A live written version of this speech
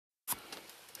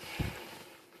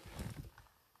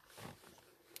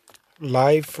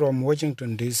Live from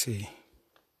Washington, D.C.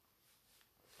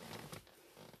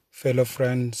 Fellow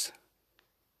friends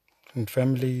and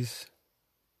families,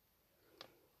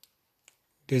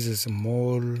 this is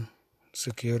Mole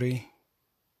Security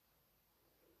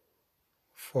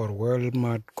for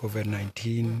Walmart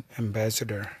COVID-19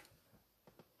 Ambassador.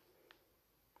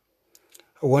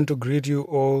 I want to greet you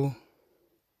all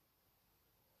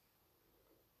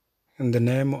in the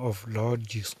name of Lord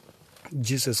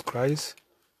Jesus Christ.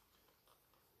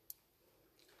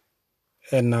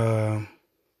 And I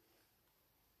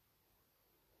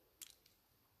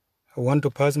want to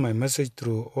pass my message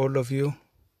through all of you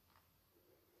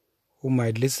who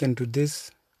might listen to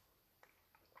this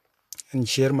and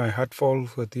share my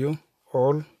heartfelt with you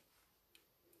all,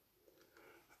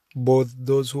 both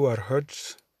those who are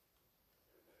hurt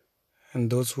and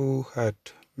those who had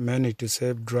managed to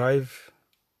safe drive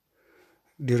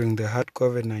during the hard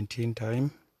COVID-19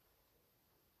 time.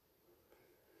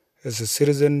 As the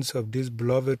citizens of this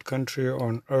beloved country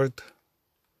on earth,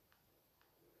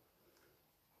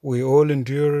 we all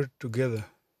endure together.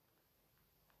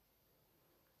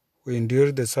 We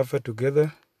endure the suffer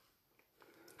together.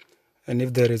 And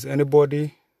if there is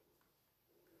anybody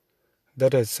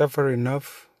that has suffered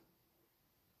enough,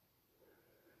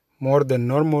 more than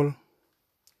normal,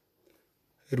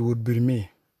 it would be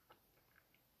me.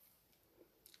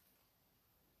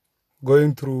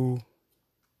 Going through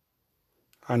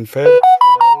unfair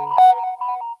trial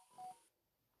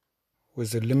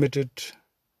with a limited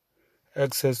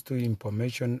access to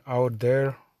information out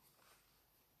there,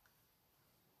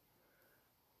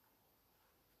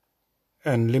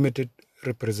 and limited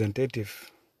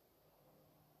representative.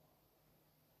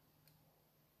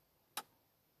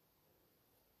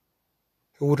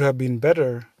 It would have been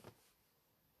better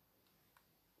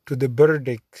to the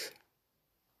verdict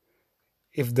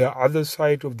if the other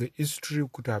side of the history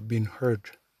could have been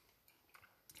heard.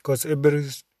 Because every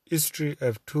history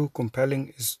have two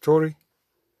compelling story.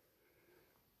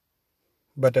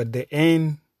 But at the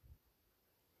end,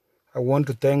 I want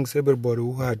to thank everybody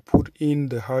who had put in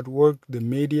the hard work, the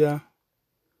media,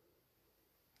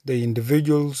 the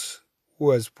individuals who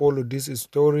has followed this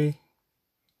story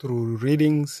through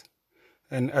readings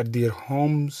and at their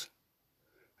homes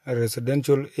and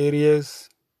residential areas,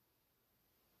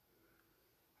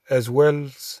 as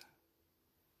well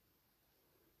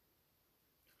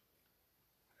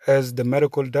as the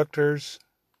medical doctors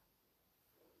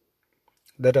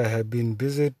that I have been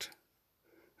visit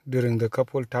during the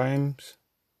couple times.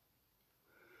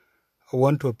 I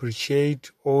want to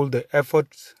appreciate all the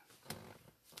efforts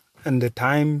and the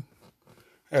time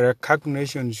and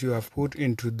recognitions you have put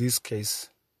into this case.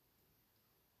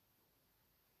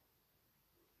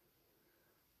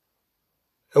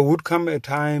 There would come a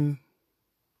time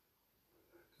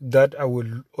that I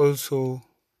will also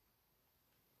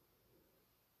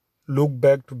look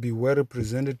back to be well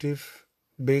representative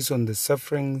based on the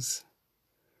sufferings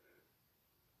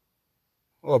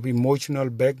of emotional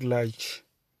backlash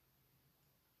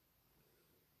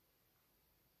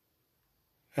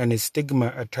and a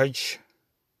stigma attached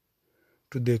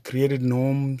to the created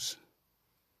norms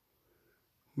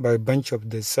by a bunch of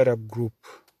the setup group.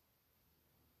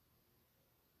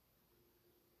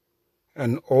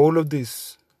 And all of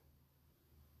this,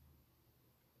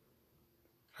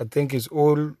 I think, is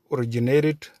all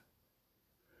originated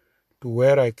to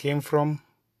where I came from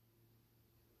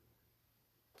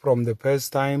the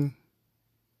first time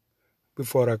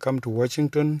before I come to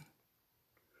Washington,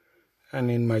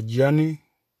 and in my journey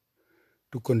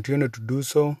to continue to do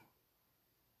so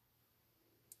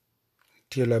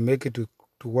till I make it to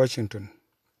Washington.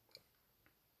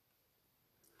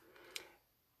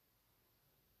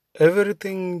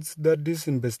 Everything that this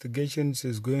investigation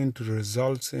is going to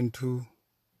result into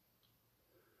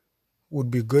would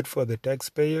be good for the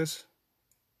taxpayers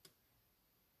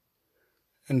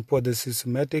and for the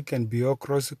systematic and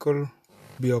bureaucratical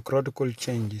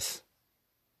changes.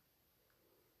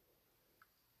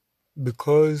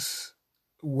 Because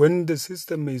when the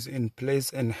system is in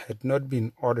place and had not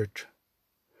been audited,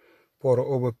 for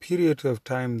over a period of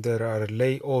time there are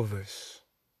layovers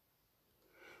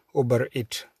over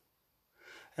it.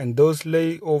 And those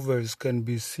layovers can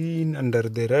be seen under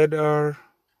the radar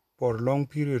for a long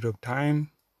period of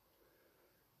time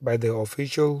by the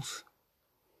officials.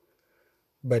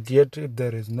 But yet if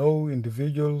there is no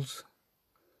individuals,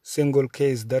 single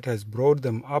case that has brought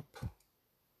them up,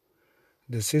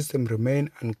 the system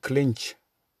remain unclinched.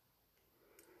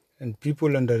 And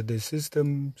people under the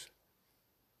systems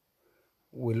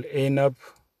will end up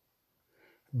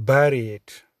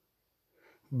buried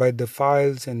by the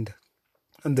files and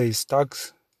the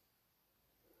stocks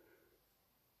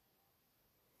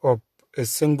a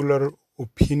singular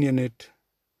opinionate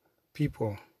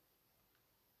people.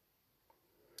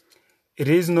 It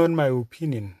is not my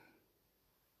opinion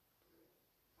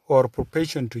or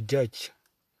profession to judge,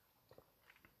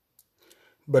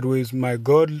 but with my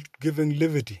God-given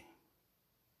liberty,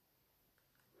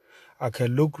 I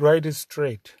can look right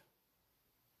straight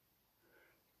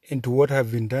into what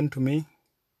have been done to me,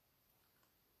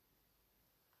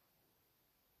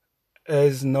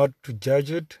 as not to judge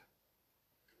it,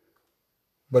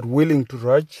 but willing to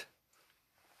rush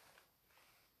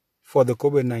for the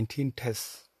COVID-19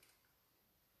 test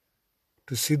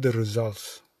to see the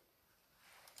results.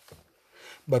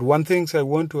 But one thing I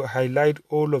want to highlight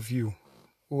all of you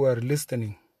who are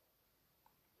listening.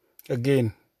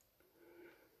 Again,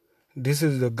 this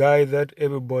is the guy that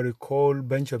everybody call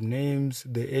bunch of names,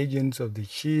 the agents of the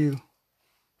shield.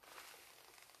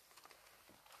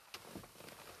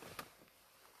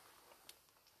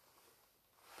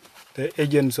 The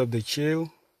agents of the shield,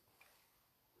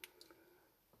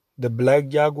 the Black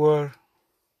Jaguar,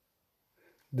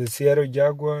 the Sierra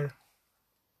Jaguar,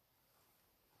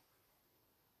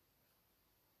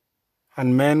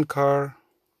 unmanned car,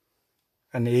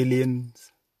 and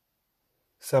aliens,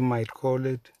 some might call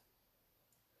it.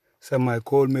 Some might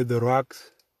call me the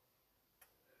Rocks,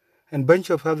 and bunch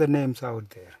of other names out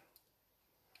there.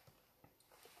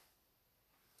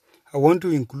 I want to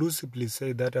inclusively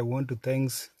say that I want to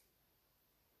thank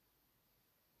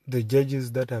the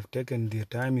judges that have taken their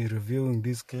time in reviewing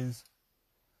this case,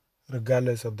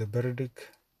 regardless of the verdict,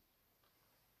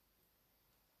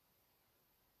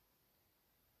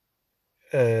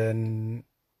 and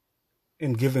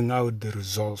in giving out the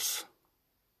results.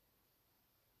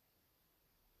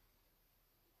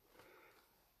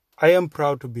 I am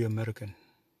proud to be American,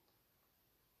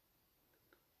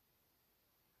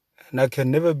 and I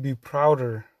can never be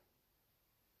prouder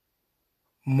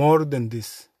more than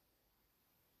this.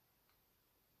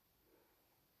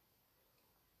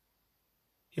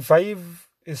 If I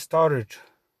started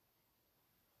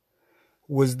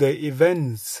with the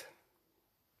events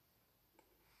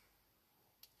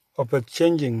of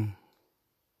exchanging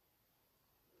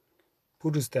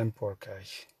food stamp for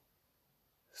cash,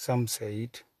 some say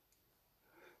it,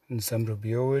 and some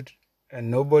review it, and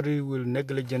nobody will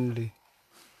negligently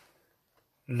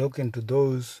look into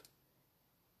those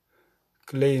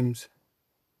claims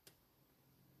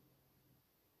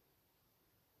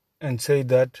and say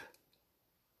that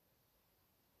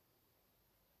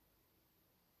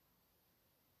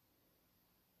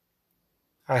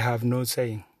I have no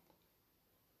saying.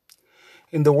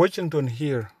 In the Washington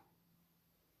here,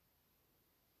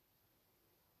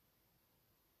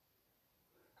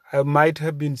 I might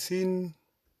have been seen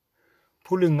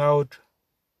pulling out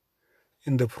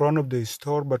in the front of the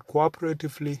store, but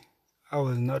cooperatively, I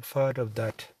was not part of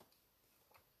that.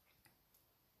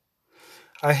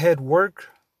 I had worked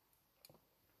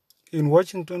in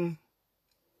Washington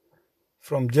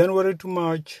from January to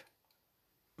March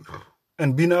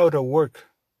and been out of work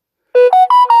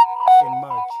in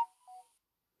March.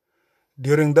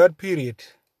 During that period,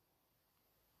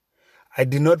 I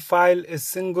did not file a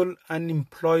single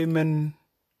unemployment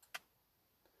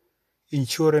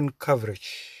insurance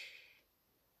coverage.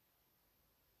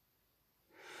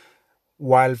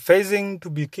 While facing to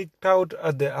be kicked out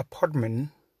of the apartment,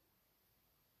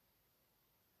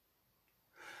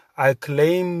 I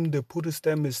claimed the food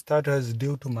stamp status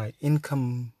due to my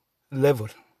income level.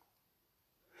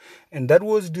 And that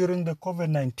was during the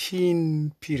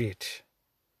COVID-19 period.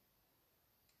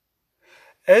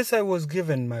 As I was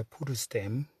given my food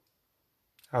stamp,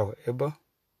 however,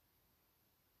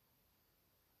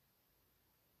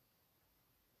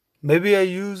 maybe I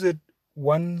used it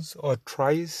once or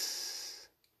twice,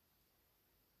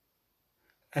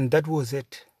 and that was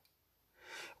it.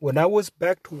 When I was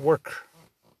back to work,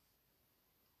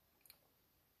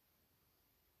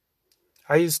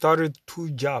 I started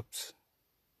 2 jobs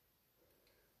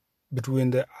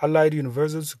between the Allied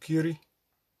Universal Security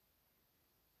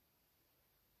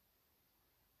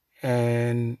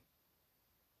and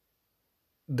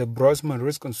the Brosman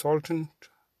Risk Consultant,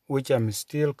 which I'm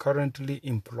still currently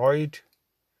employed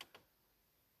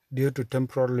due to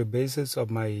temporary basis of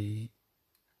my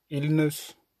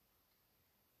illness.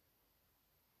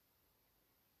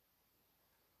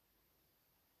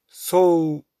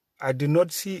 So I did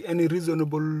not see any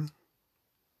reasonable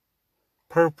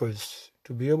purpose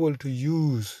to be able to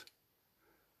use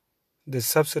the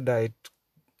subsidized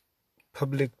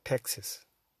public taxes.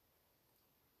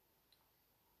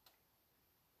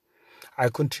 I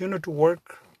continued to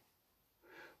work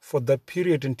for that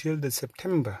period until the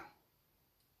September.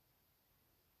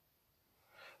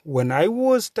 when I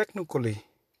was technically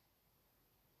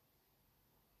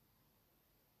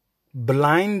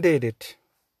blinded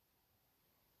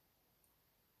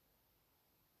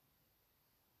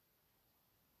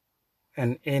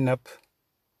and end up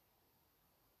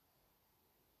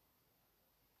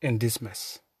in this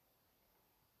mess.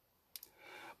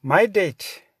 My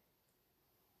date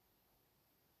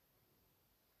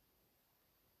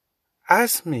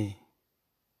asked me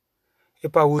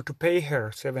if I were to pay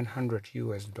her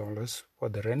 $700 for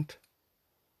the rent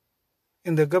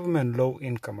in the government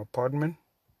low-income apartment,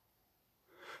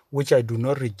 which I do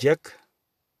not reject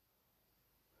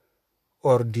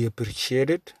or depreciate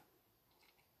it,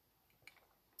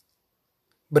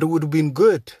 but it would have been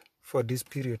good for this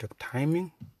period of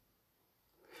timing.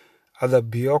 Other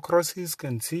bureaucracies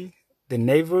can see, the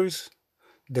neighbors,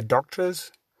 the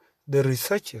doctors, the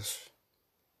researchers.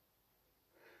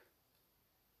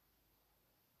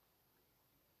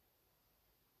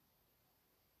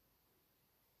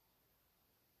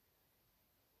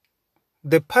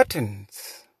 The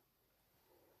patterns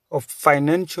of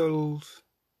financial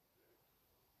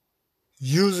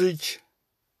usage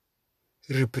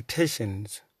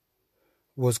reputations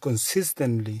was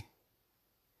consistently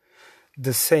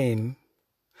the same,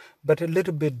 but a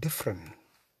little bit different.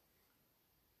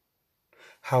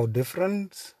 How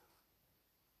different?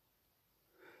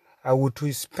 I would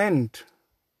to spend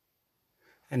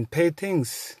and pay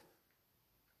things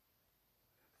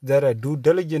that I do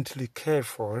diligently care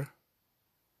for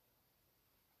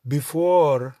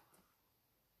before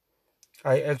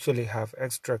I actually have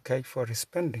extra cash for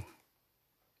spending.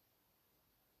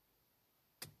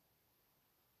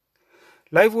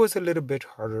 Life was a little bit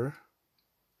harder.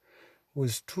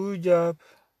 With 2 jobs,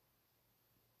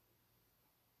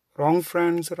 wrong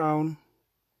friends around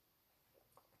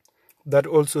that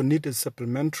also needed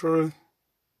supplementary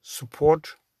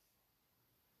support,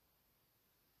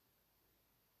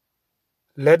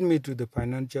 led me to the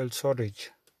financial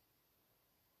shortage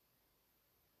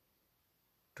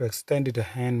to extend it a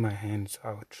hand my hands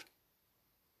out.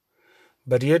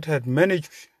 But yet had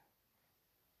managed,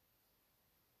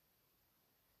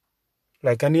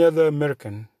 like any other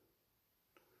American,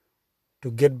 to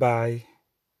get by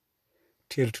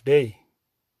till today.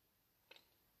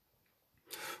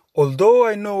 Although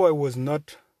I know I was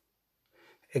not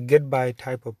a get-by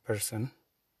type of person,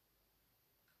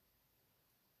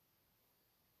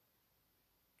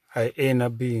 I end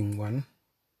up being one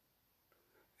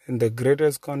in the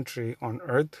greatest country on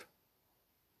earth.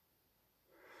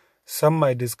 Some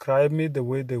might describe me the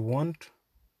way they want.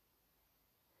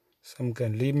 Some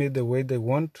can leave me the way they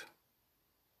want.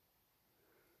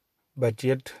 But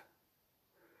yet,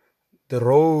 the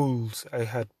roles I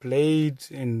had played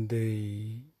in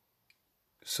the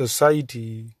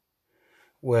society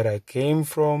where I came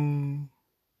from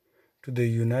to the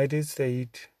United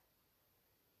States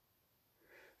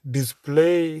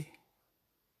display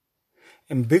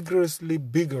ambiguously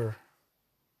bigger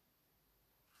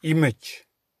image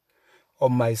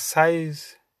of my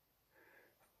size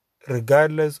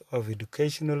regardless of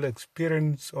educational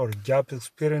experience or job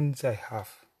experience I have.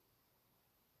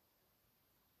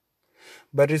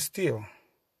 But still,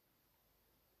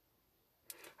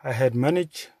 I had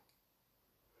managed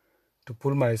to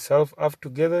pull myself up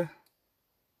together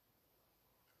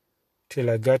till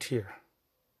I got here.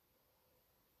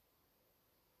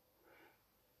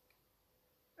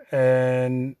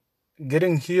 And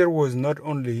getting here was not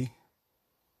only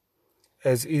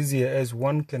as easy as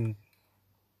one can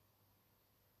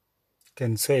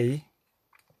say,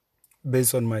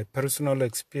 based on my personal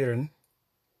experience,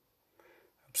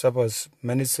 suppose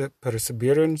many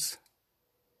perseverance,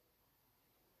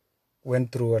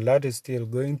 went through a lot, is still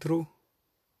going through,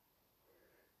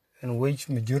 and which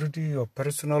majority of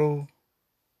personal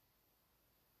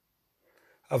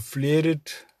affiliated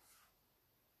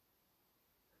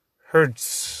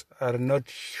hurts are not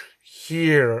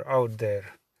here out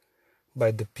there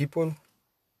by the people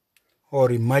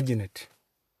or imagine it.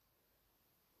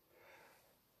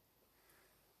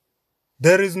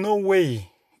 There is no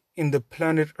way in the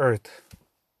planet Earth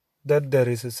that there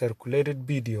is a circulated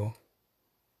video,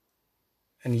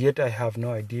 and yet I have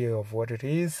no idea of what it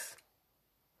is,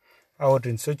 out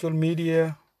in social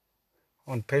media,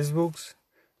 on Facebook,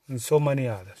 and so many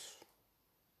others.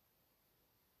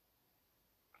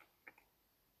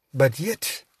 But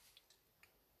yet,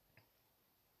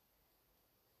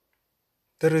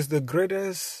 there is the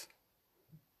greatest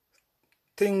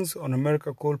things on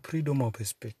America called freedom of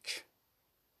speech.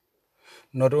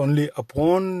 Not only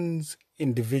upon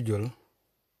individual,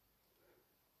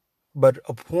 but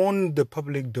upon the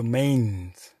public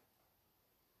domains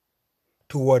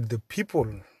toward the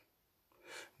people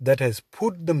that has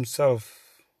put themselves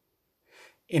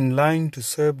in line to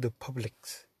serve the public.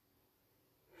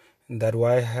 And that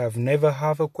why I have never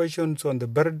have a questions on the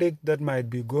verdict that might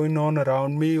be going on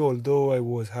around me, although I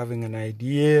was having an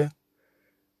idea.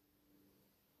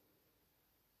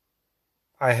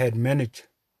 I had managed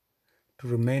to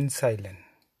remain silent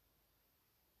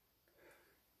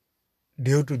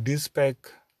due to this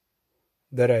fact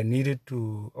that I needed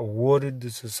to award the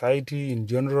society in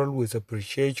general with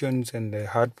appreciations and the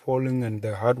hard falling and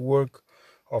the hard work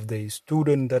of the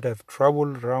students that have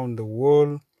traveled around the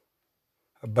world,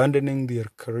 abandoning their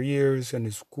careers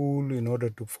and school in order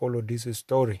to follow this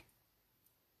story.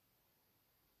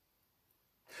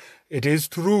 It is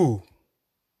true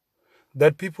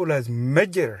that people has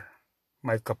measured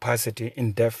my capacity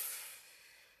in depth.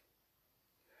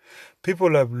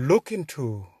 People have looked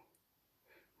into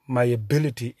my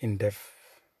ability in depth.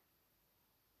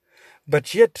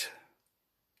 But yet,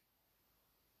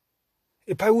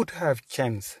 if I would have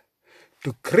chance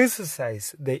to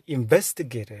criticize the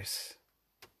investigators,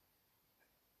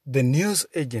 the news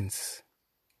agents,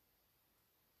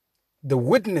 the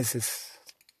witnesses,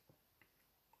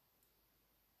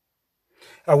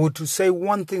 I would to say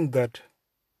one thing, that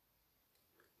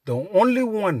the only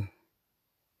one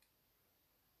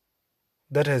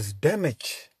that has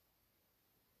damaged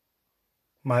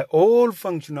my whole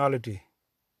functionality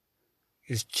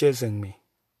is chasing me.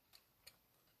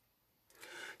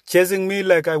 Chasing me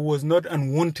like I was not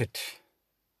unwanted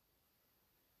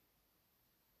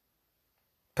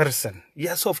person.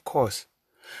 Yes, of course.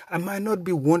 I might not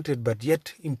be wanted, but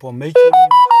yet information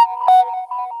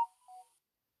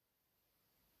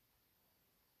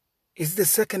is the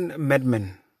second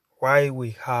amendment why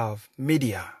we have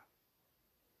media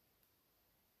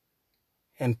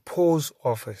and post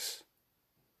office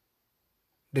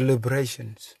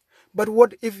deliberations. But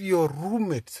what if your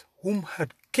roommate, whom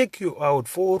had kicked you out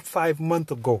 4 or 5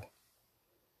 months ago,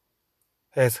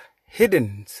 has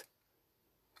hidden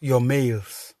your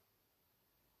mails?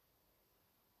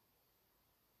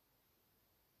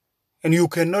 And you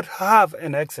cannot have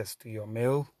an access to your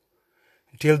mail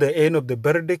until the end of the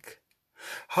verdict.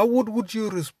 How would you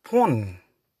respond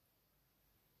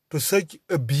to such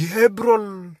a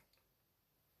behavioral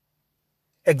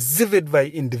exhibit by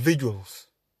individuals?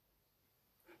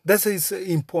 That is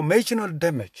informational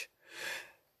damage.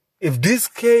 If this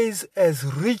case has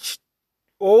reached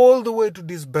all the way to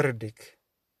this verdict,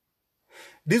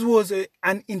 this was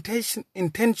an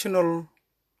intentional,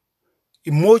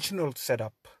 emotional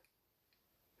setup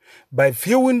by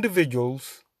few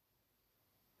individuals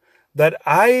that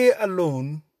I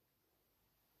alone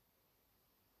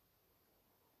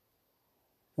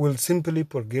will simply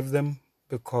forgive them,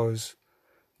 because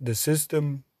the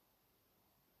system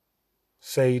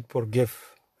said,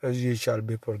 forgive as you shall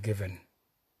be forgiven.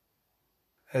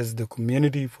 As the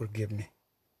community forgive me.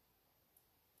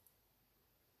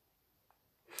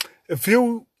 A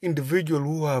few individuals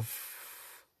who have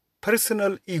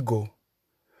personal ego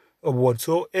of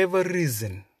whatsoever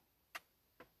reason,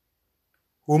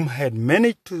 whom had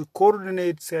managed to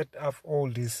coordinate, set up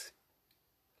all this,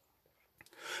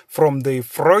 from the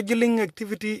fraudulent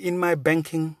activity in my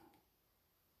banking,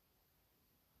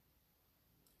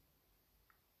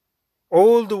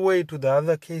 all the way to the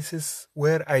other cases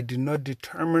where I did not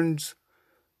determine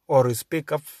or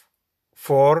speak up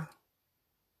for.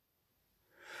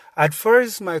 At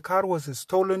first, my car was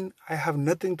stolen. I have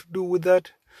nothing to do with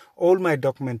that. All my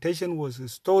documentation was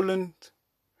stolen.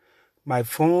 My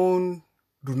phone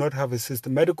do not have a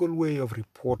systematical way of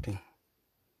reporting.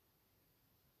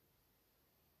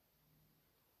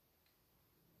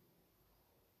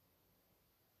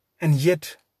 And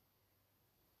yet,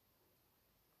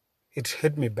 it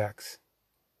hit me back.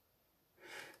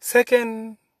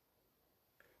 Second,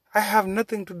 I have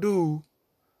nothing to do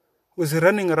with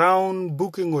running around,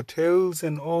 booking hotels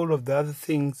and all of the other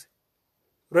things,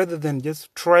 rather than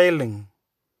just trailing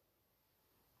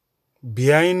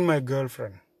behind my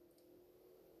girlfriend.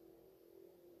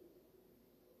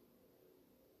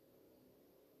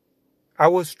 I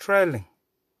was trailing.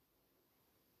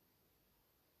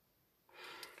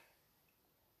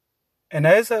 And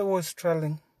as I was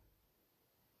trailing,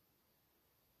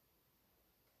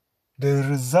 the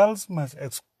results must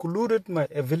excluded my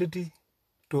ability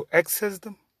to access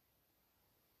them,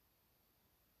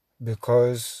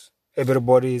 because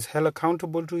everybody is held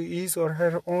accountable to his or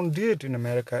her own deed in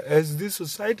America, as this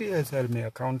society has held me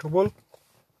accountable.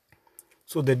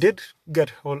 So they did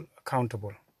get held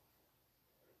accountable.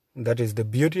 That is the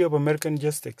beauty of American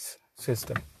justice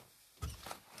system.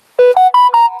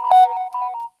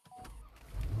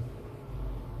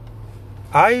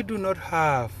 I do not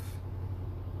have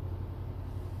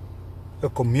a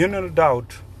communal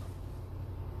doubt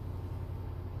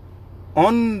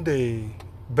on the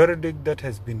verdict that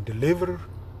has been delivered,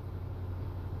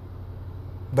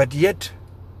 but yet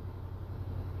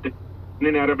in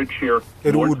and out of a chair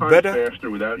it more would times better faster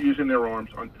without using their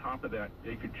arms. On top of that,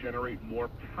 they could generate more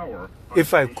power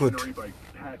if I could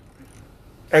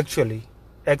actually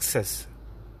access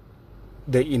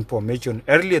the information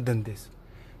earlier than this,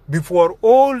 before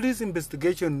all this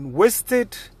investigation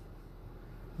wasted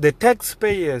the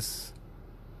taxpayers'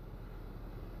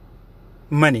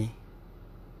 money.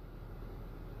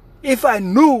 If I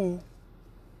knew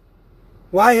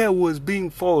why I was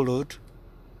being followed,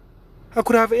 I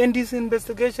could have ended this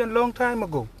investigation a long time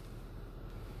ago.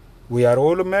 We are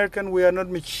all American, we are not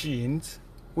machines,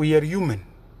 we are human.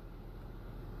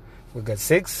 We got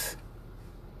sick,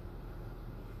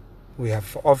 we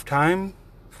have off time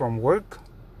from work.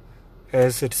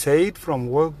 As it said from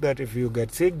work that if you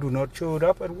get sick, do not show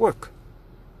up at work.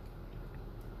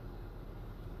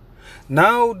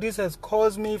 Now this has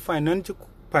caused me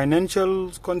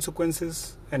financial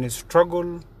consequences and a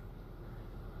struggle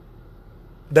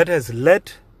that has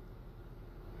led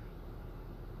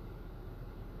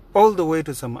all the way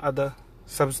to some other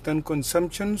substance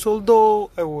consumptions,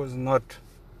 although I was not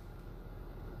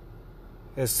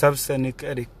a substance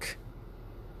addict.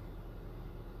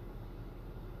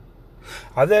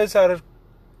 Others are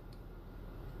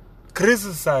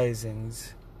criticizing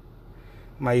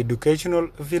my educational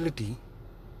ability,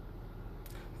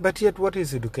 but yet what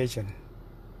is education?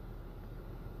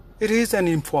 It is an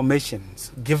information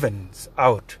given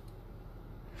out,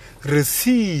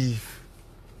 received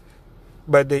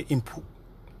by the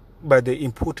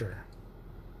inputter.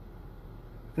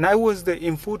 And I was the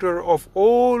inputter of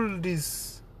all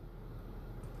these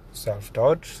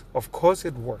self-taught. Of course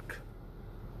it worked.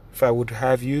 If I would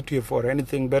have YouTube or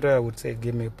anything better, I would say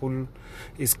give me a full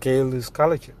scale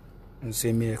scholarship and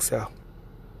see me excel.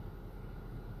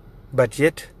 But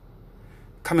yet,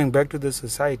 coming back to the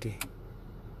society,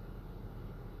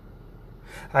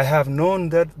 I have known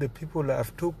that the people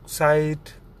have took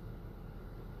side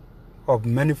of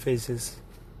many faces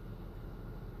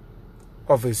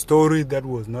of a story that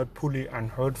was not fully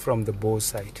unheard from the both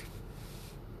sides.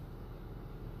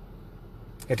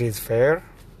 It is fair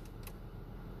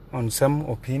on some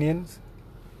opinions.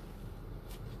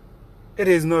 It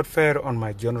is not fair on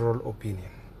my general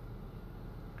opinion,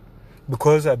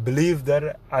 because I believe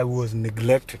that I was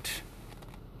neglected.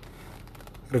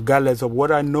 Regardless of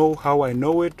what I know, how I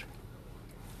know it,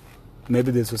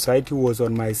 maybe the society was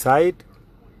on my side,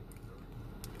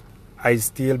 I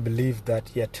still believe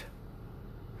that yet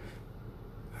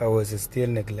I was still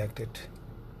neglected.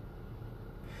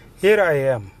 Here I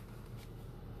am.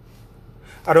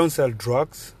 I don't sell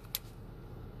drugs.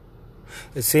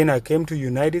 Since I came to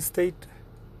United States,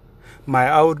 my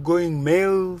outgoing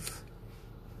mails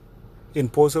in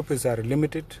post office are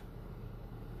limited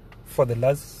for the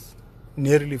last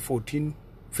nearly 15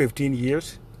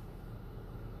 years.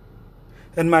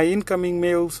 And my incoming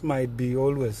mails might be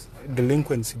always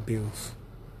delinquency bills.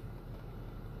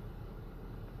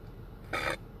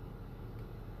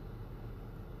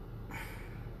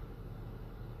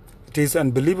 It is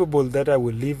unbelievable that I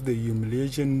will leave the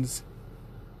humiliations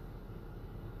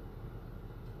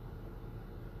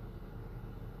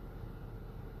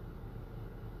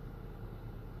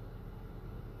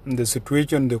and the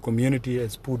situation the community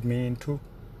has put me into,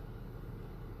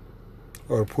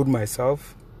 or put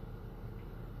myself.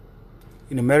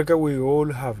 In America, we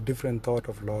all have different thought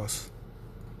of laws.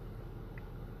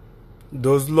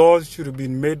 Those laws should have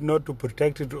been made not to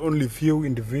protect only few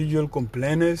individual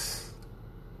complainants,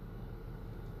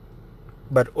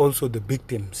 but also the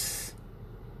victims.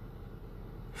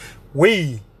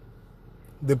 We,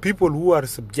 the people who are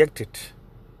subjected,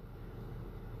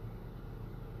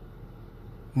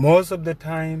 most of the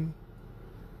time,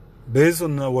 based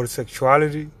on our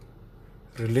sexuality,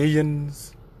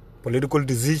 religions, political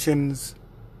decisions,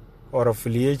 or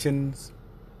affiliations,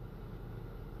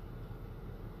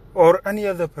 or any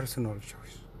other personal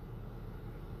choice,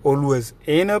 always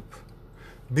end up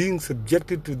being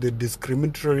subjected to the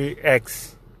discriminatory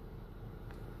acts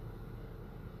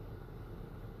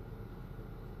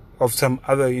of some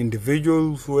other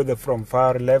individuals, whether from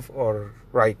far left or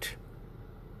right.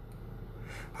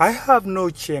 I have no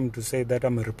shame to say that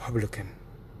I'm a Republican.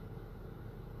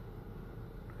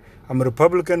 I'm a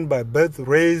Republican by birth,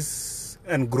 race,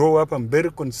 and grow up. I'm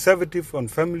very conservative on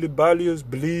family values,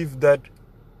 believe that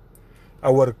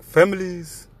our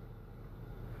families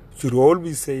should all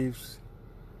be safe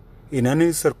in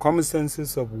any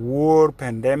circumstances of war,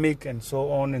 pandemic, and so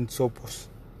on and so forth.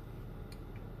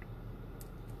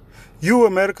 You,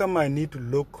 America, might need to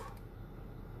look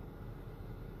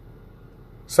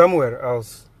somewhere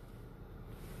else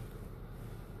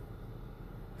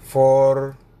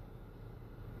for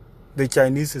the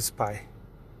Chinese spy,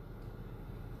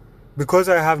 because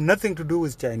I have nothing to do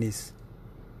with Chinese.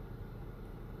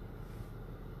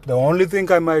 The only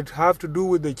thing I might have to do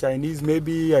with the Chinese,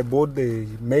 maybe I bought the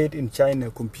made in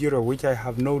China computer, which I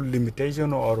have no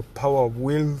limitation or power of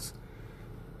wills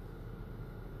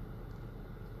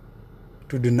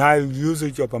to deny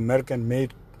usage of American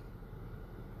made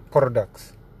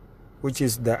products, which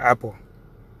is the Apple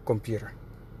computer.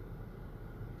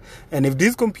 And if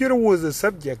this computer was a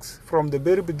subject from the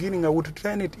very beginning, I would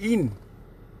turn it in.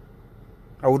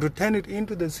 I would turn it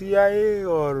into the CIA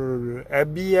or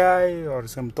FBI or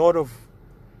some sort of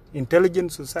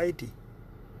intelligent society.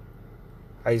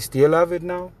 I still have it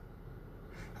now.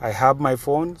 I have my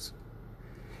phones.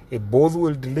 If both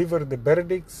will deliver the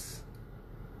verdicts,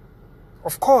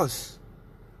 of course,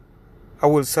 I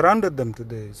will surrender them to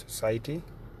the society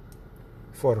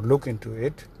for a look into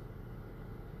it.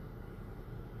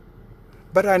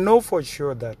 But I know for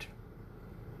sure that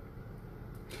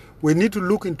we need to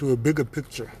look into a bigger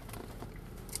picture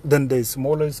than the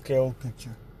smaller scale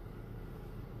picture.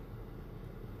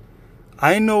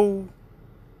 I know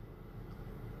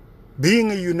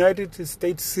being a United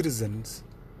States citizen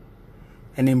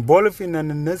and involved in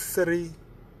an unnecessary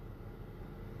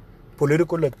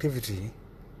political activity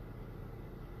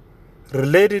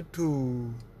related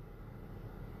to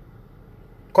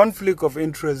conflict of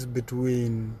interest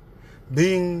between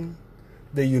being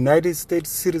the United States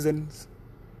citizens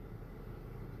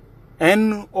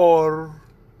and or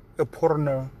a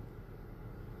foreigner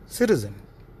citizen.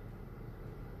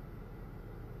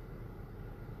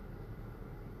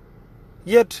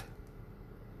 Yet,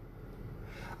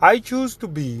 I choose to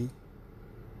be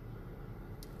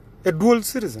a dual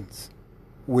citizen,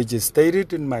 which is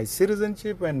stated in my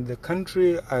citizenship and the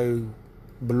country I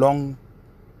belong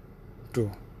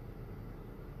to.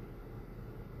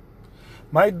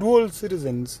 My dual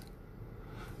citizens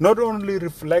not only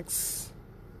reflects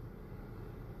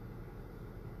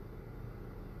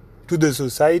to the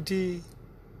society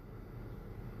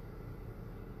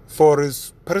for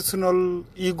his personal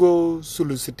ego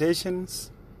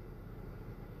solicitations,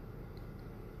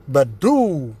 but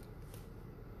do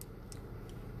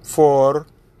for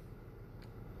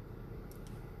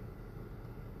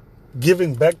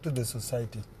giving back to the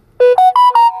society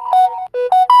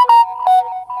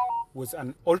with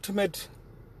an ultimate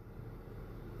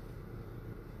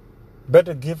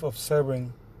better gift of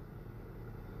serving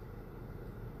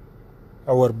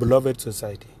our beloved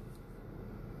society.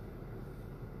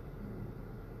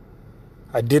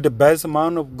 I did the best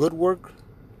amount of good work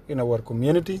in our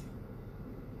community.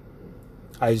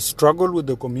 I struggled with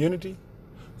the community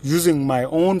using my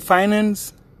own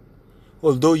finance,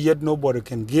 although yet nobody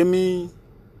can give me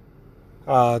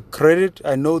credit.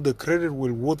 I know the credit will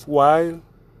be worthwhile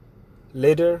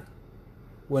later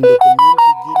when the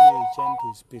community give me a chance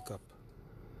to speak up.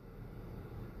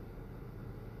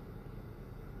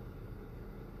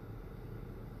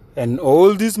 And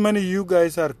all this money you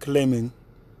guys are claiming,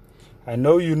 I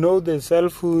know you know the cell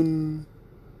phone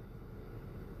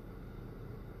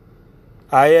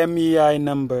IMEI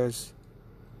numbers,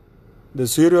 the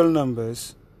serial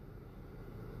numbers,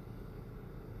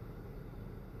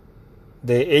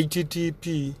 the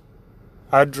HTTP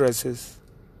addresses,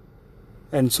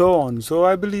 and so on. So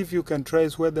I believe you can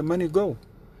trace where the money go.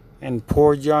 And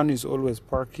poor John is always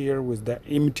parked here with the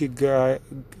empty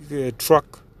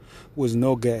truck with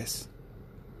no gas,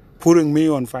 putting me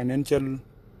on financial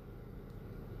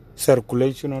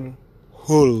circulational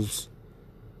holes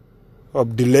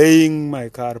of delaying my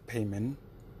car payment,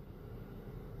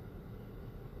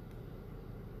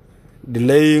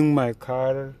 delaying my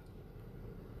car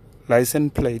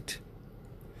license plate.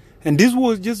 And this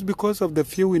was just because of the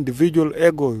few individual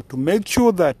ego to make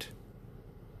sure that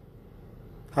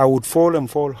I would fall and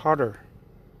fall harder,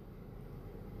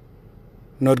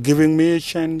 not giving me a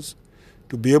chance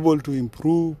to be able to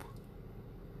improve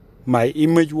my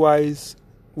image-wise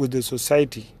with the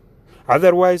society.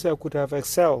 Otherwise, I could have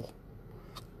excelled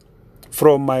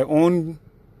from my own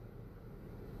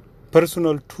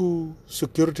personal 2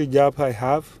 security job I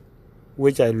have,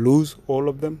 which I lose all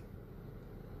of them.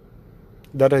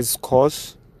 That is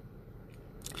cost.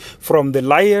 From the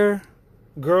liar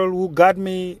girl who got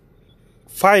me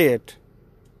fired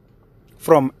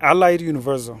from Allied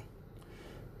Universal.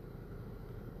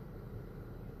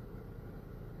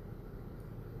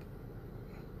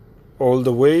 all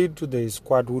the way to the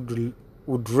squad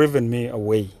would driven me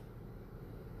away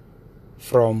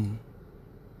from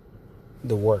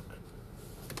the work.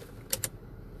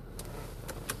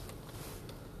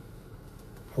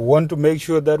 I want to make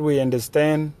sure that we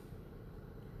understand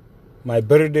my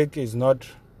verdict is not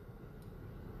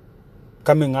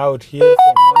coming out here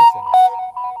for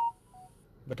nonsense,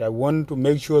 but I want to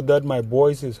make sure that my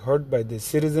voice is heard by the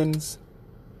citizens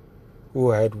who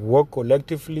had worked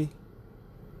collectively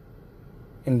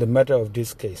in the matter of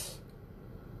this case.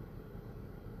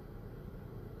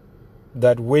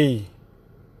 That we,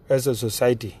 as a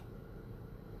society,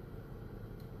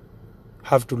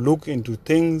 have to look into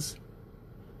things,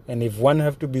 and if one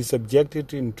have to be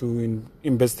subjected into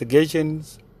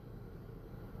investigations,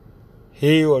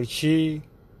 he or she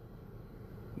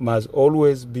must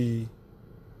always be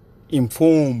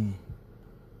informed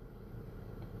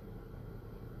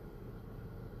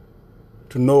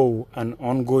to know an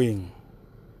ongoing.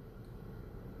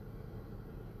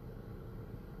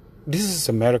 This is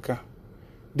America.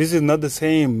 This is not the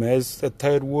same as the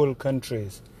third world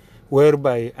countries,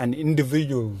 whereby an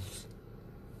individual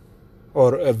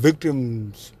or a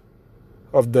victims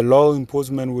of the law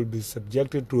enforcement will be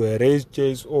subjected to a race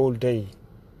chase all day.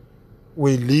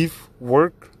 We live,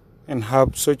 work, and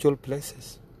have social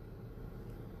places.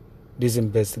 This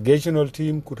investigational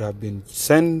team could have been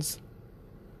sent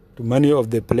to many of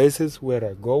the places where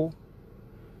I go,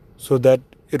 so that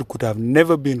it could have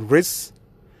never been risked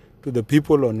to the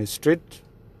people on the street,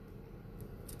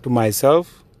 to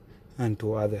myself, and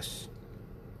to others.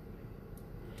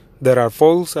 There are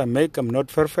faults I make, I'm not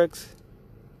perfect.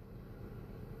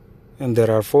 And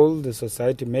there are faults the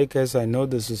society makes. I know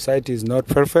the society is not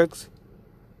perfect.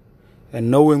 And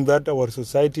knowing that our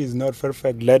society is not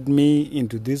perfect led me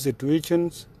into these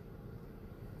situations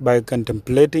by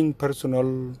contemplating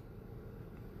personal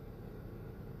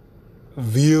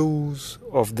views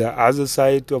of the other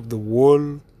side of the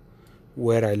world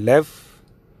where I left,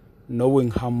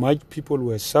 knowing how much people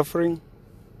were suffering,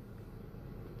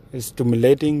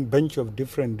 stimulating bunch of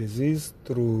different diseases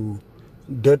through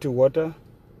dirty water,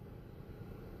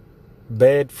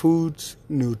 bad foods,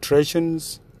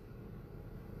 nutritions,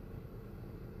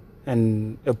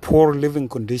 and poor living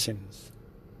conditions.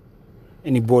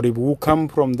 Anybody who come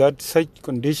from such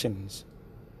conditions,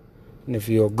 and if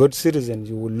you're a good citizen,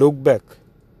 you will look back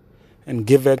and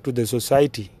give back to the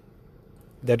society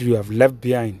that you have left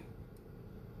behind.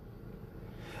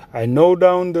 I know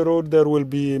down the road there will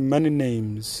be many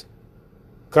names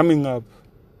coming up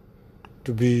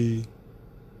to be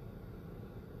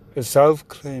a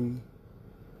self-claim,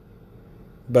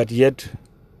 but yet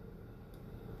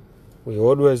we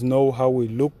always know how we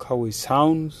look, how we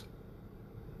sound,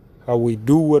 how we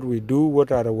do,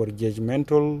 what are our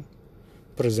judgmental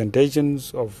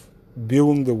presentations of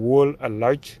viewing the world at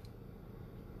large.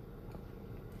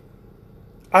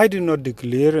 I did not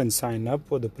declare and sign up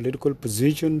for the political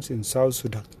positions in South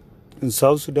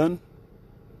Sudan,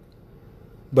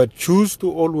 but choose to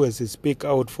always speak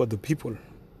out for the people.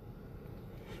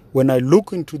 When I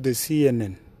look into the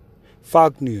CNN,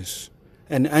 Fox News,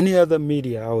 and any other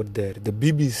media out there, the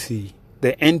BBC,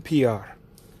 the NPR,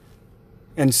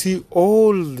 and see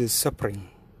all the suffering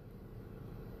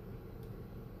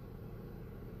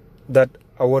that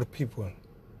our people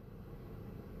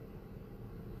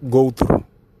go through.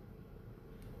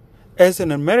 As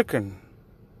an American,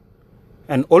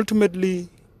 and ultimately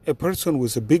a person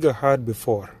with a bigger heart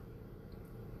before,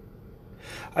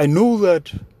 I know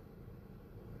that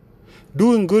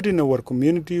doing good in our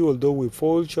community, although we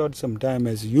fall short sometimes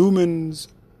as humans,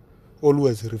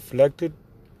 always reflected,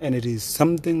 and it is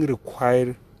something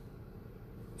required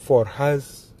for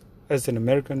us as an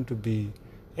American to be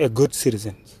a good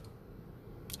citizen.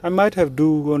 I might have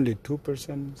do only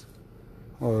 2%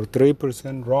 or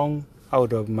 3% wrong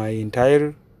out of my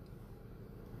entire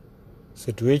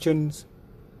situations,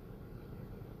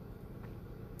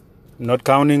 not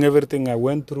counting everything I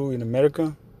went through in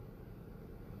America.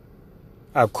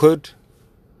 I could,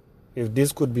 if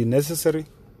this could be necessary,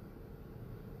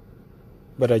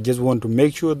 but I just want to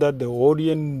make sure that the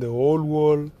audience, the whole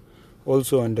world,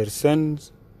 also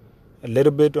understands a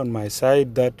little bit on my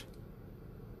side that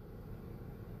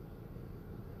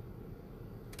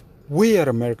we are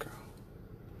America.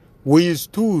 We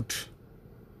stood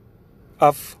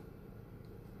up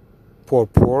for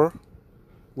poor.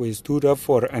 We stood up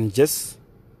for unjust.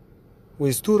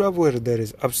 We stood up where there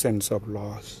is absence of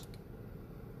laws.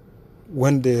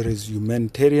 When there is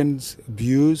humanitarian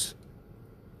abuse,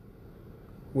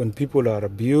 when people are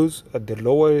abused at the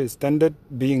lower standard,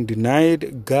 being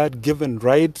denied God-given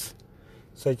rights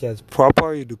such as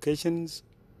proper educations,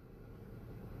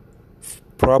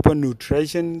 proper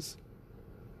nutrition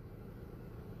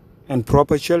and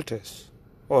proper shelters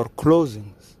or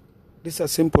clothing. These are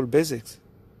simple basics.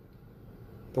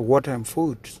 The water and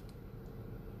food.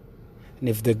 And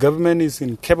if the government is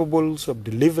incapable of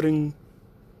delivering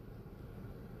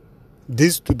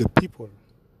this to the people,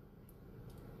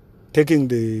 taking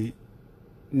the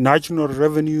national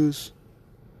revenues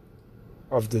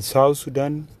of the South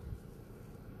Sudan,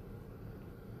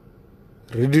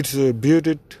 redistribute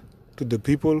it to the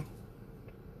people,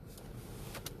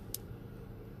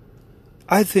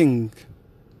 I think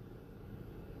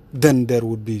then there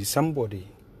would be somebody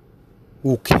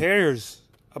who cares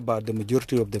about the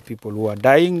majority of the people who are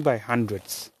dying by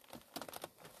hundreds.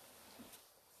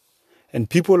 And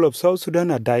people of South Sudan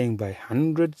are dying by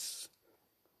hundreds,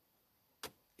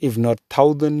 if not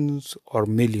thousands or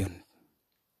millions.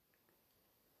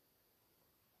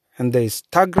 And the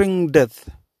staggering death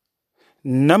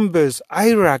numbers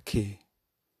hierarchy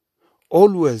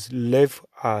always left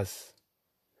us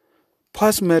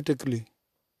pessimistically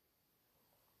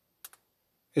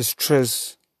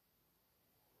stressed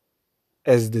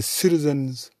as the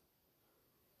citizens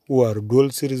who are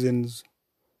dual citizens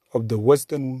of the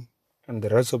Western and the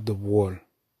rest of the world,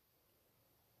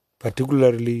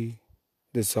 particularly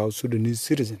the South Sudanese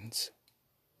citizens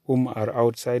whom are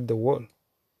outside the world.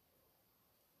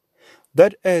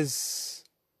 That has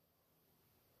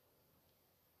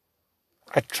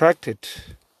attracted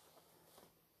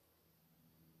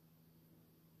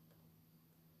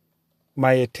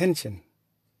my attention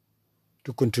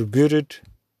to contribute it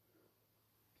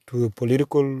to the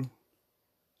political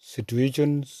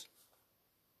situations.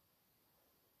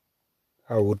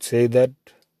 I would say that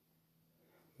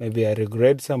maybe I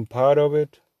regret some part of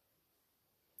it.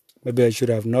 Maybe I should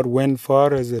have not went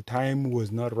far as the time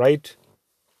was not right,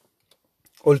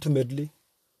 ultimately.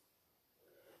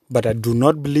 But I do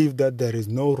not believe that there is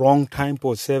no wrong time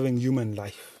for saving human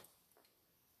life.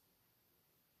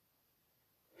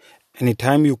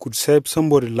 Anytime you could save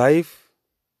somebody's life,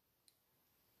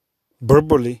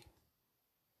 verbally,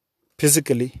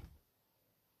 physically,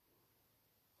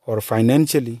 or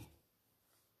financially,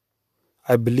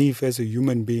 I believe as a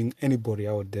human being, anybody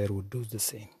out there would do the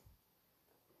same.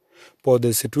 For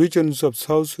the situations of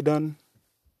South Sudan,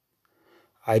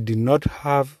 I did not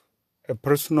have a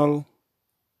personal,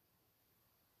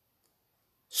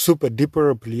 super deeper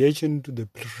affiliation to the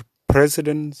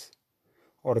presidents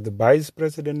or the vice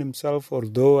president himself,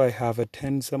 although I have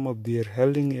attended some of their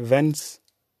holding events.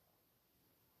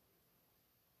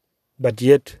 But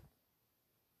yet,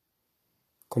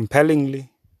 compellingly,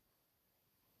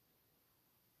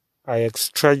 I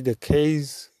extract the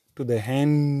case to the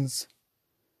hands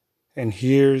and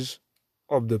ears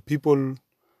of the people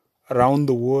around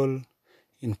the world,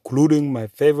 including my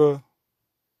favorite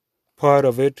part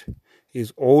of it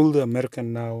is all the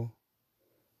American now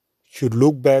should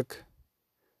look back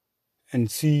and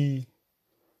see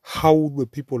how the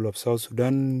people of South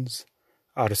Sudan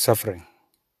are suffering.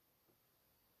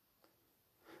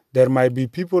 There might be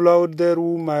people out there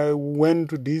who might went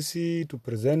to DC to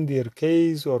present their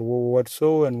case or what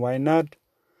so and why not,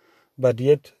 but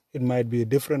yet it might be a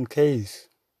different case.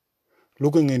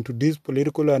 Looking into these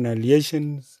political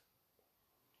annihilations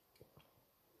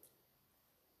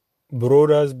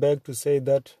brought us back to say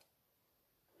that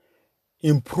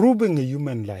improving a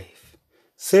human life,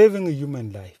 saving a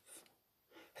human life,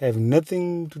 have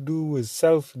nothing to do with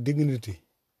self-dignity.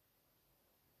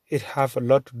 It have a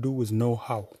lot to do with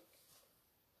know-how.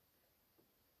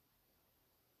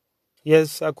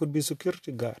 Yes, I could be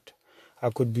security guard.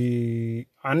 I could be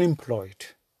unemployed.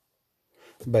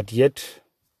 But yet,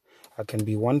 I can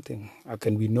be one thing. I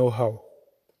can be know-how.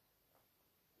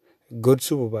 A good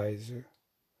supervisor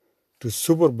to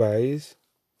supervise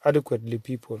adequately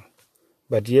people.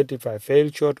 But yet, if I fail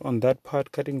short on that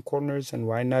part, cutting corners, and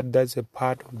why not, that's a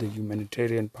part of the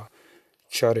humanitarian part.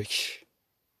 Church.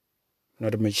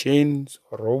 Not machines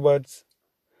or robots,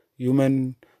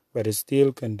 human, but it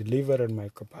still can deliver at my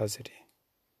capacity.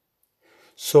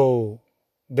 So,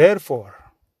 therefore,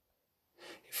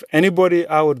 if anybody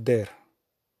out there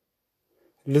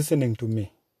listening to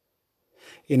me,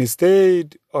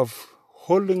 instead of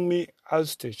holding me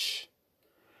hostage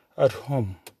at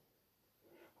home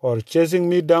or chasing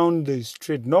me down the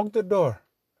street, knock the door,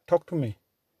 talk to me.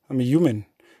 I'm a human.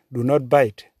 Do not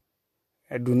bite.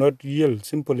 I do not yield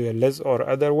simply unless or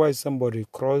otherwise somebody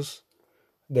cross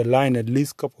the line at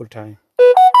least a couple times.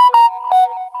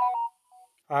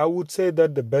 I would say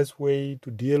that the best way to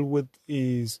deal with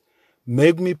is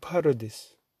make me part of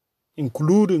this,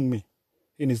 including me,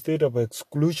 instead of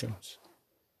exclusions.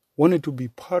 Wanted to be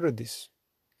part of this,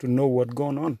 to know what's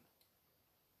going on.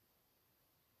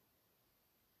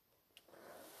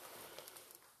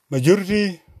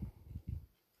 Majority,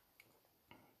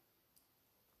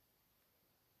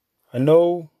 I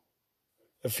know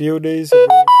a few days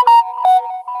ago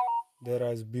there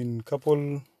has been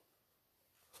couple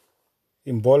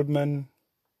involvement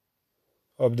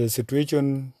of the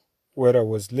situation where I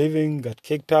was living, got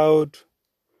kicked out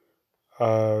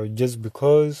just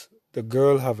because the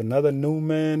girl have another new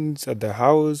man at the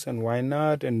house, and why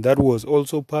not? And that was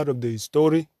also part of the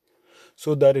story,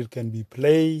 so that it can be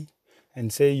played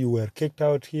and say you were kicked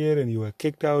out here and you were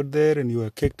kicked out there and you were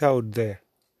kicked out there.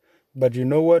 But you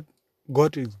know what?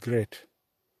 God is great.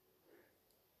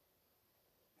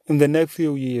 In the next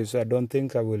few years, I don't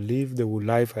think I will live the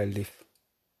life I live.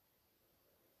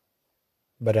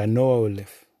 But I know I will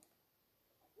live.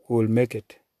 We will make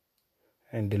it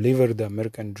and deliver the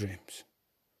American dreams.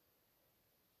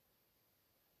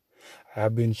 I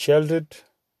have been sheltered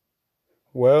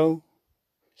well,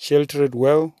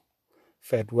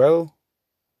 fed well,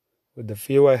 with the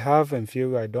few I have and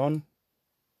few I don't.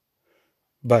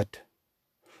 But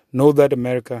know that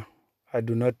America, I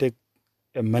do not take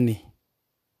a money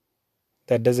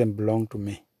that doesn't belong to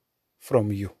me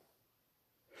from you.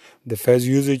 The first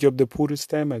usage of the food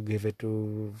stamp, I gave it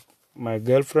to my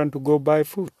girlfriend to go buy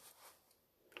food.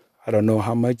 I don't know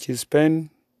how much she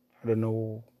spent. I don't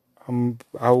know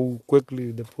how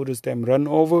quickly the food stamp run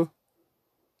over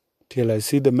till I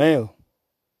see the mail.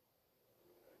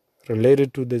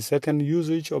 Related to the second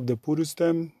usage of the food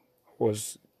stamp,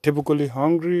 was typically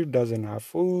hungry, doesn't have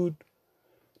food,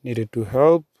 needed to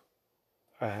help.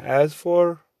 I asked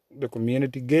for, the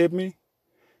community gave me,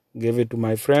 gave it to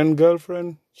my friend,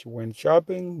 girlfriend. She went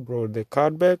shopping, brought the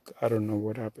card back. I don't know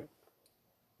what happened.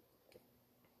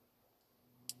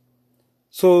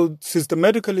 So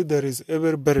systematically, there is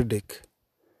every verdict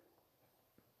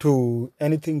to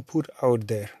anything put out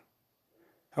there.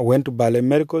 I went to Ballet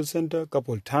Medical Center a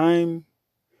couple times.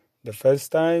 The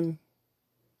first time,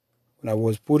 when I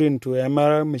was put into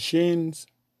MRI machines,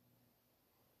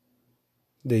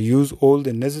 they use all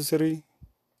the necessary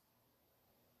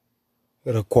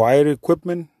required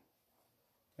equipment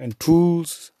and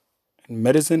tools and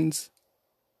medicines.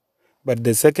 But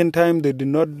the second time, they did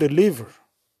not deliver.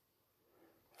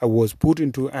 I was put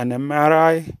into an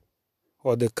MRI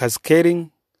or the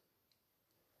cascading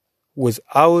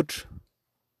without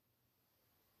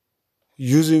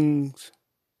using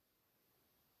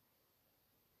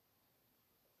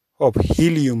of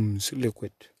helium's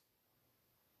liquid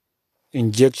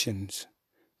injections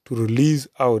to release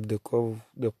out the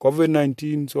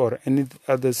COVID-19 or any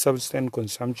other substance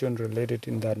consumption related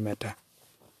in that matter.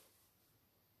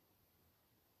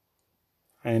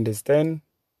 I understand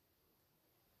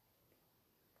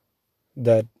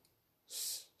that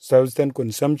substance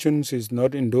consumption is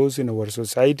not endorsed in our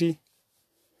society.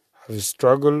 I've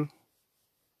struggled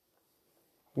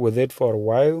with it for a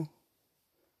while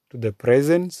to the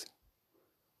present,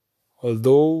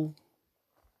 although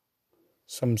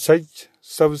some such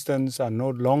substances are no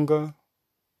longer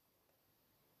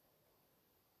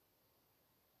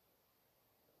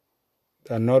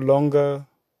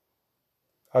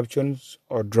options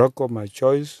or drug of my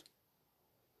choice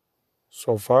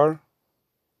so far.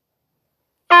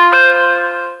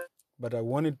 But I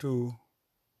wanted to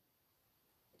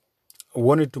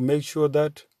make sure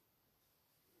that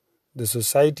the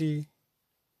society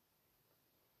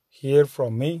hear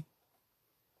from me,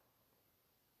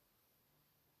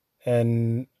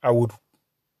 and I would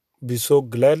be so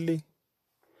gladly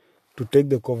to take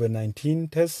the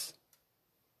COVID-19 test.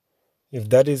 If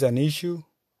that is an issue,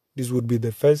 this would be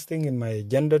the first thing in my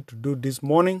agenda to do this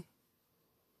morning.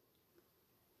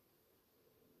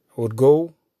 I would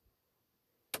go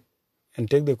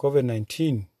and take the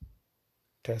COVID-19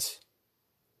 test.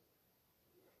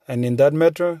 And in that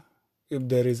matter, if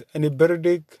there is any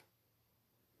verdict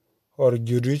or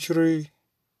judiciary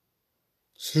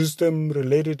system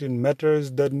related in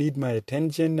matters that need my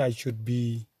attention, I should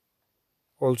be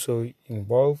also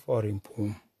involved or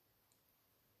informed.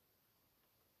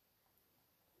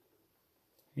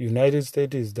 United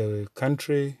States is the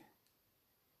country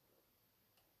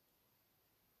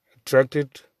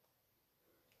attracted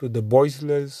to the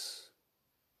voiceless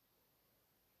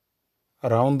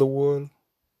around the world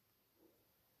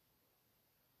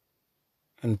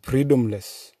and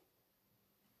freedomless.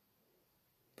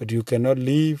 But you cannot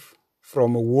live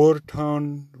from a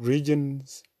war-torn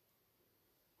regions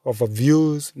of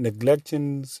abuse,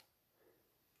 neglections,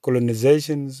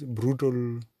 colonizations,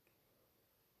 brutal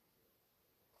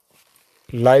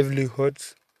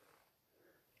livelihoods,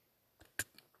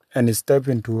 and step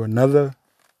into another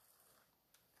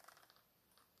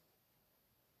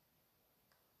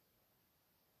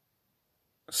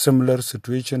similar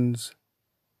situations,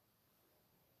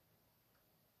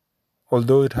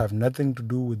 although it have nothing to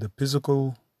do with the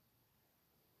physical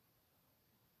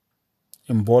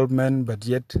involvement, but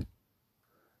yet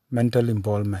mental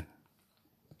involvement.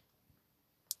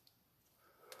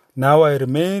 Now I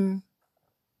remain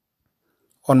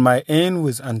on my end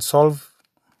with unsolved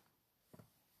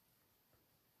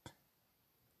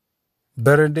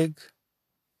verdict,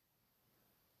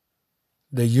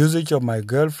 the usage of my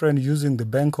girlfriend using the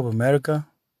Bank of America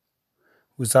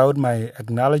without my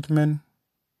acknowledgement,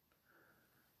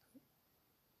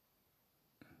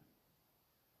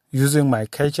 using my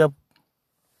catch-up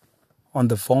on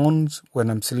the phones when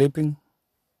I'm sleeping,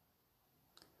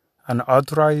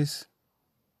 unauthorized,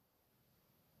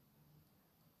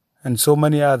 and so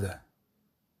many other.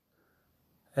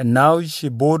 And now she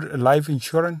bought a life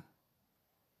insurance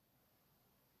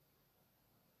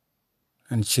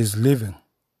and she's living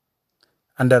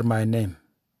under my name.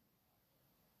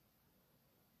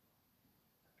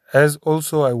 As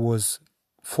also I was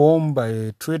formed by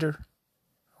a Twitter,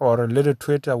 or a little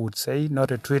Twitter I would say,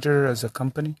 not a Twitter as a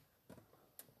company,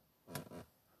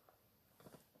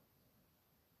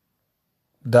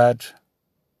 that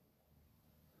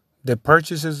the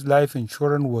purchases life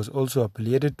insurance was also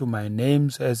affiliated to my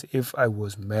names as if I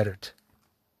was married.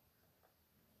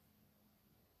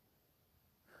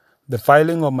 The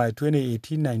filing of my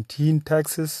 2018-19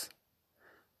 taxes,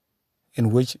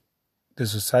 in which the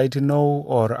society know,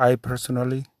 or I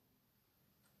personally,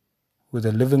 with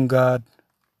the living God,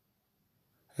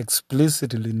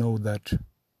 explicitly know that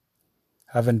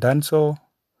having done so,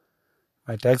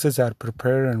 my taxes are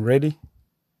prepared and ready,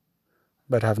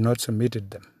 but have not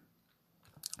submitted them.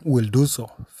 Will do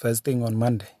so first thing on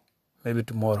Monday, maybe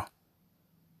tomorrow.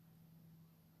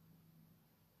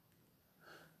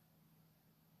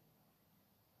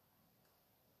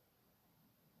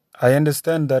 I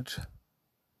understand that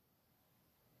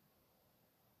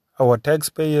our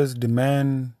taxpayers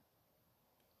demand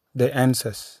the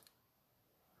answers.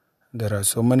 There are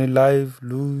so many lives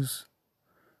lost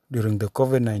during the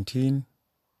COVID-19,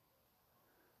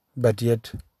 but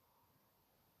yet it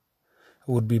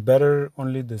would be better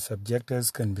only the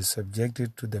subjectors can be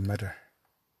subjected to the matter.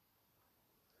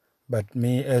 But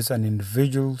me as an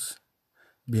individual,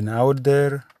 been out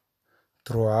there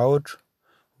throughout,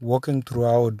 working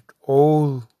throughout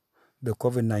all the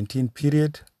COVID-19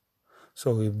 period.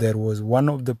 So if there was one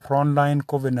of the frontline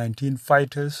COVID-19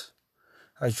 fighters,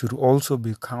 I should also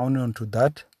be counted onto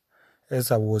that,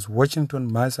 as I was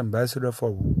Washington Mass Ambassador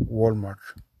for Walmart.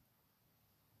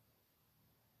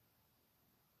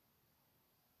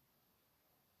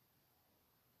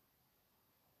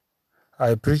 I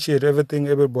appreciate everything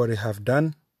everybody have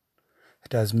done.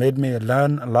 It has made me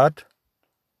learn a lot.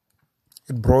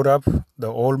 It brought up the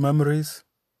old memories.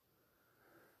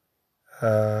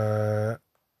 And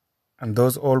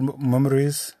those old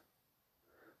memories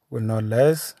will not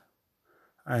last.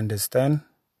 I understand.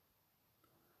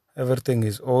 Everything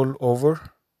is all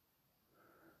over.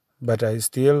 But I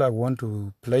want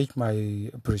to pledge my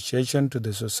appreciation to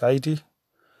the society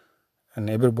and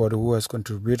everybody who has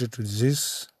contributed to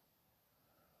this.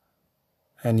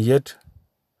 And yet,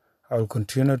 I will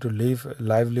continue to live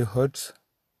livelihoods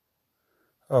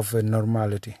of a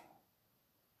normality.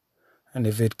 And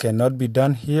if it cannot be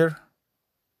done here,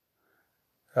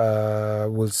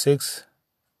 we'll seek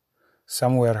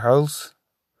somewhere else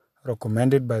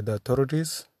recommended by the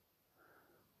authorities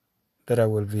that I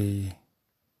will be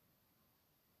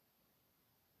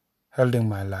holding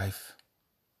my life.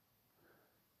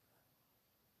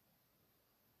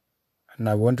 And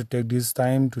I want to take this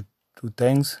time to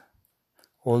thank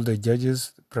all the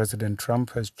judges President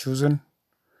Trump has chosen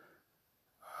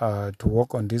to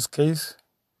work on this case.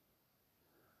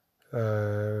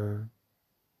 And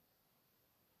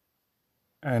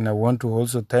I want to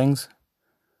also thank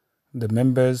the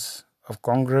members of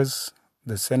Congress,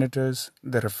 the senators,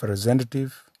 the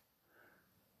representative,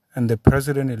 and the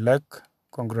president-elect.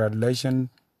 Congratulations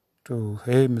to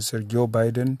Mr. Joe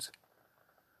Biden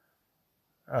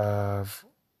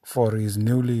for his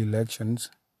newly elections.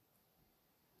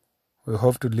 We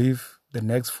hope to live the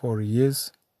next 4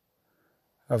 years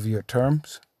of your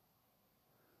terms.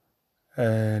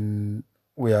 And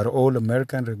we are all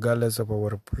American regardless of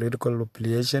our political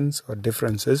affiliations or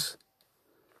differences.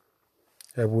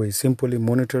 We simply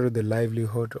monitor the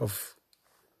livelihood of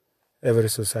every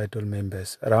societal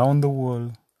members around the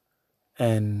world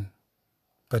and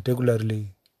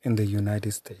particularly in the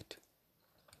United States.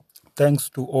 Thanks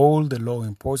to all the law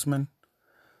enforcement,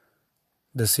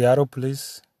 the Seattle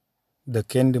Police, the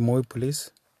Ken Des Moines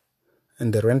Police,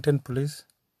 and the Renton Police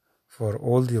for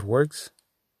all their works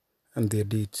and their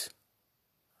deeds.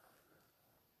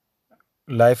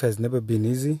 Life has never been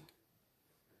easy,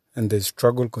 and the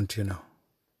struggle continues.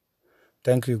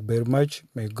 Thank you very much.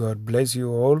 May God bless you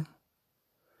all.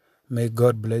 May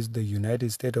God bless the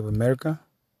United States of America.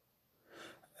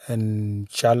 And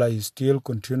inshallah, you still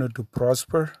continue to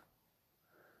prosper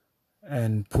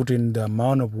and put in the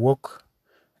amount of work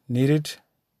needed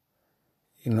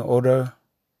in order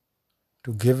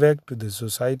to give back to the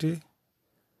society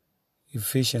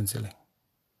efficiently.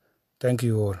 Thank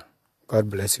you all. God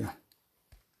bless you.